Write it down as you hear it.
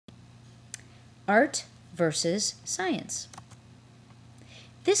Art versus science.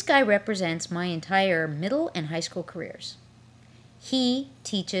 This guy represents my entire middle and high school careers. He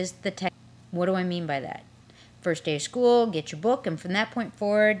teaches the tech. What do I mean by that? First day of school, get your book, and from that point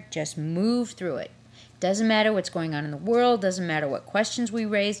forward, just move through it. Doesn't matter what's going on in the world, doesn't matter what questions we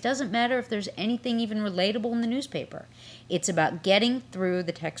raise, doesn't matter if there's anything even relatable in the newspaper. It's about getting through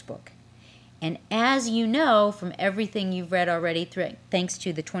the textbook. And as you know from everything you've read already, thanks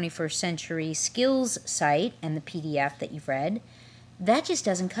to the 21st Century Skills site and the PDF that you've read, that just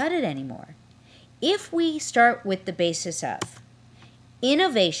doesn't cut it anymore. If we start with the basis of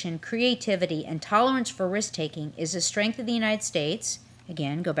innovation, creativity, and tolerance for risk-taking is a strength of the United States,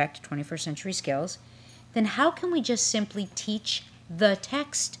 again, go back to 21st Century Skills, then how can we just simply teach the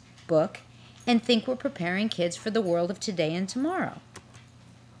textbook and think we're preparing kids for the world of today and tomorrow?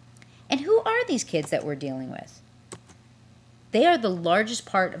 And who are these kids that we're dealing with? They are the largest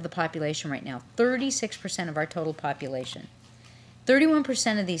part of the population right now, 36% of our total population.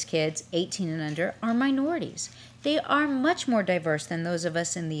 31% of these kids, 18 and under, are minorities. They are much more diverse than those of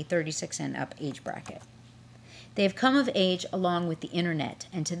us in the 36 and up age bracket. They have come of age along with the internet,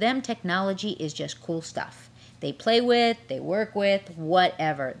 and to them technology is just cool stuff. They play with, they work with,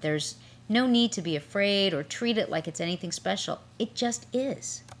 whatever. There's no need to be afraid or treat it like it's anything special. It just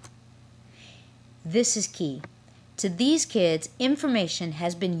is. This is key. To these kids, information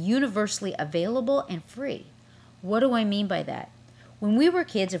has been universally available and free. What do I mean by that? When we were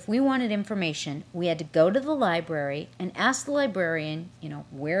kids, if we wanted information, we had to go to the library and ask the librarian,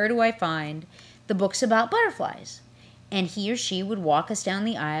 where do I find the books about butterflies? And he or she would walk us down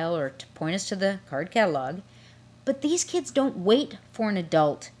the aisle or to point us to the card catalog. But these kids don't wait for an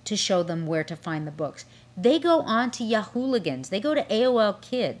adult to show them where to find the books. They go on to Yahooligans. They go to AOL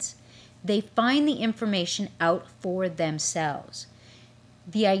Kids. They find the information out for themselves.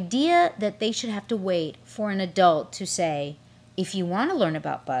 The idea that they should have to wait for an adult to say, if you want to learn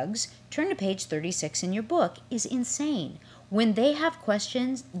about bugs, turn to page 36 in your book is insane. When they have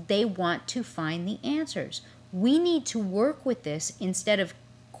questions, they want to find the answers. We need to work with this instead of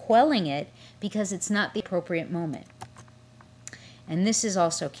quelling it because it's not the appropriate moment. And this is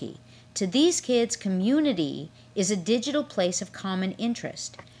also key. To these kids, community is a digital place of common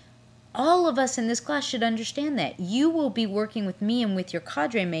interest. All of us in this class should understand that. You will be working with me and with your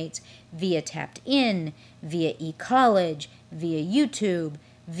cadre mates via Tapped In, via eCollege, via YouTube,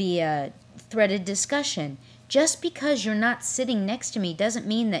 via threaded discussion. Just because you're not sitting next to me doesn't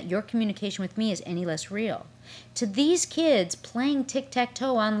mean that your communication with me is any less real. To these kids, playing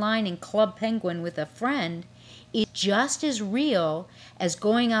tic-tac-toe online in Club Penguin with a friend is just as real as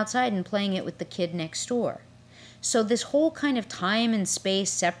going outside and playing it with the kid next door. So this whole kind of time and space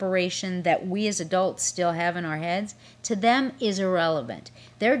separation that we as adults still have in our heads, to them is irrelevant.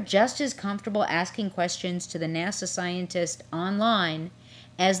 They're just as comfortable asking questions to the NASA scientist online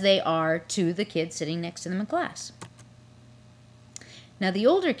as they are to the kid sitting next to them in class. Now the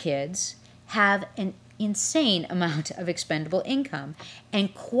older kids have an insane amount of expendable income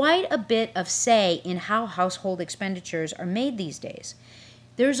and quite a bit of say in how household expenditures are made these days.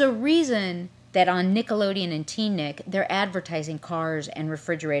 There's a reason that on Nickelodeon and Teen Nick, they're advertising cars and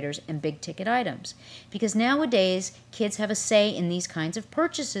refrigerators and big-ticket items. Because nowadays, kids have a say in these kinds of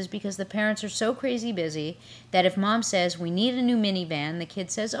purchases because the parents are so crazy busy that if mom says, we need a new minivan, the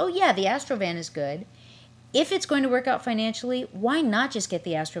kid says, oh yeah, the Astrovan is good. If it's going to work out financially, why not just get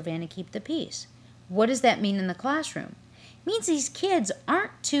the Astrovan and keep the peace? What does that mean in the classroom? It means these kids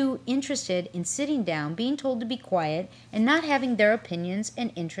aren't too interested in sitting down, being told to be quiet, and not having their opinions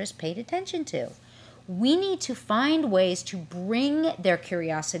and interests paid attention to. We need to find ways to bring their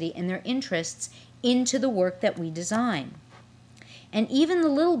curiosity and their interests into the work that we design. And even the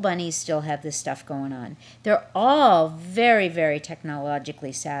little bunnies still have this stuff going on. They're all very, very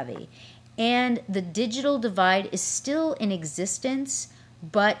technologically savvy. And the digital divide is still in existence,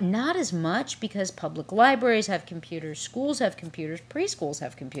 but not as much because public libraries have computers, schools have computers, preschools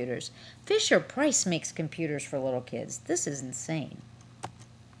have computers. Fisher-Price makes computers for little kids. This is insane.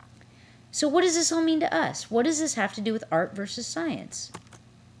 So what does this all mean to us? What does this have to do with art versus science?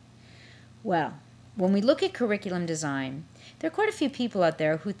 Well, when we look at curriculum design, there are quite a few people out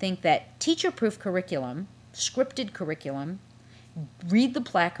there who think that teacher-proof curriculum, scripted curriculum, read the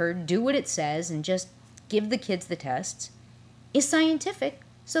placard, do what it says, and just give the kids the tests, is scientific,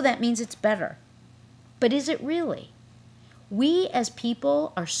 so that means it's better. But is it really? We as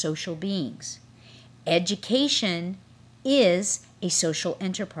people are social beings. Education is a social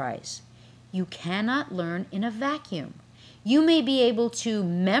enterprise. You cannot learn in a vacuum. You may be able to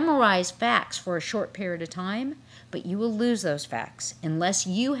memorize facts for a short period of time, but you will lose those facts unless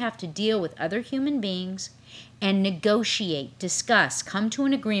you have to deal with other human beings and negotiate, discuss, come to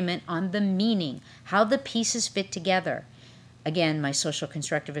an agreement on the meaning, how the pieces fit together. Again, my social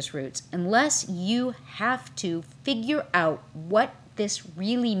constructivist roots. Unless you have to figure out what this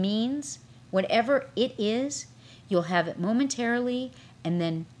really means, whatever it is, you'll have it momentarily and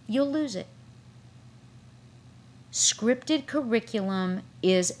then you'll lose it. Scripted curriculum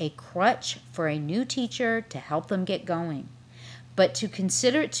is a crutch for a new teacher to help them get going. But to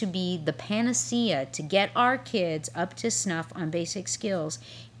consider it to be the panacea to get our kids up to snuff on basic skills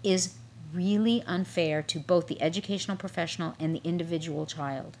is really unfair to both the educational professional and the individual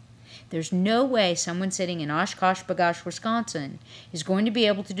child. There's no way someone sitting in Oshkosh B'gosh, Wisconsin is going to be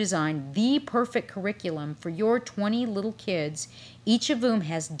able to design the perfect curriculum for your 20 little kids, each of whom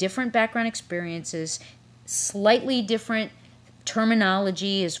has different background experiences, slightly different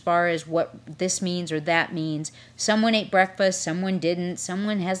terminology as far as what this means or that means. Someone ate breakfast, someone didn't,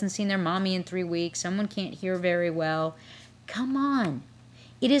 someone hasn't seen their mommy in 3 weeks, someone can't hear very well. Come on.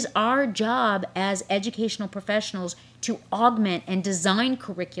 It is our job as educational professionals to augment and design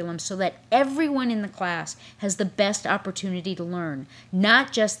curriculum so that everyone in the class has the best opportunity to learn,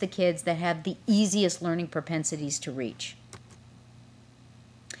 not just the kids that have the easiest learning propensities to reach.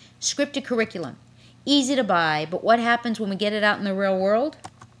 Scripted curriculum. Easy to buy, but what happens when we get it out in the real world?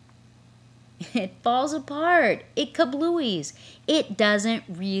 It falls apart. It kablooies. It doesn't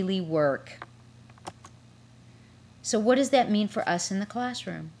really work. So what does that mean for us in the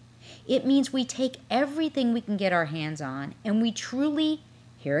classroom? It means we take everything we can get our hands on and we truly,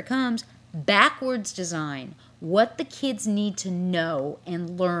 here it comes, backwards design what the kids need to know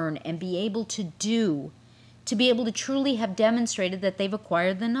and learn and be able to do to be able to truly have demonstrated that they've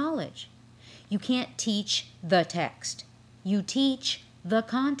acquired the knowledge. You can't teach the text. You teach the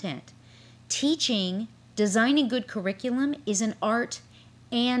content. Teaching, designing good curriculum is an art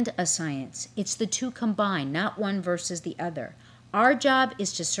and a science. It's the two combined, not one versus the other. Our job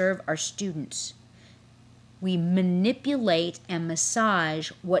is to serve our students. We manipulate and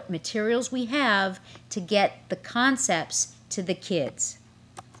massage what materials we have to get the concepts to the kids.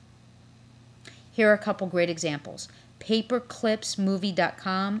 Here are a couple great examples.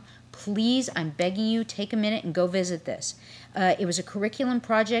 Paperclipsmovie.com. Please, I'm begging you, take a minute and go visit this. It was a curriculum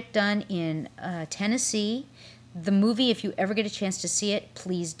project done in Tennessee. The movie, if you ever get a chance to see it,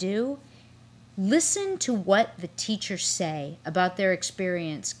 please do. Listen to what the teachers say about their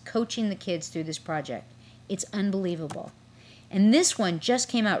experience coaching the kids through this project. It's unbelievable. And this one just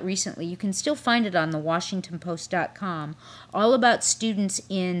came out recently. You can still find it on thewashingtonpost.com, all about students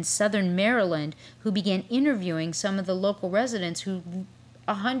in southern Maryland who began interviewing some of the local residents who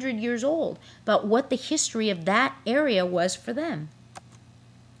 100 years old about what the history of that area was for them.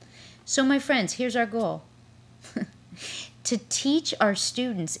 So my friends, here's our goal. To teach our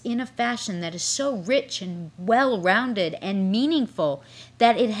students in a fashion that is so rich and well-rounded and meaningful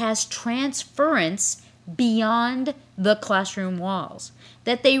that it has transference beyond the classroom walls.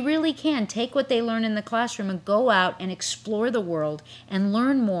 That they really can take what they learn in the classroom and go out and explore the world and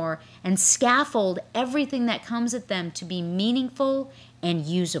learn more and scaffold everything that comes at them to be meaningful and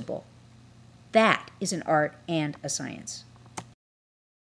usable. That is an art and a science.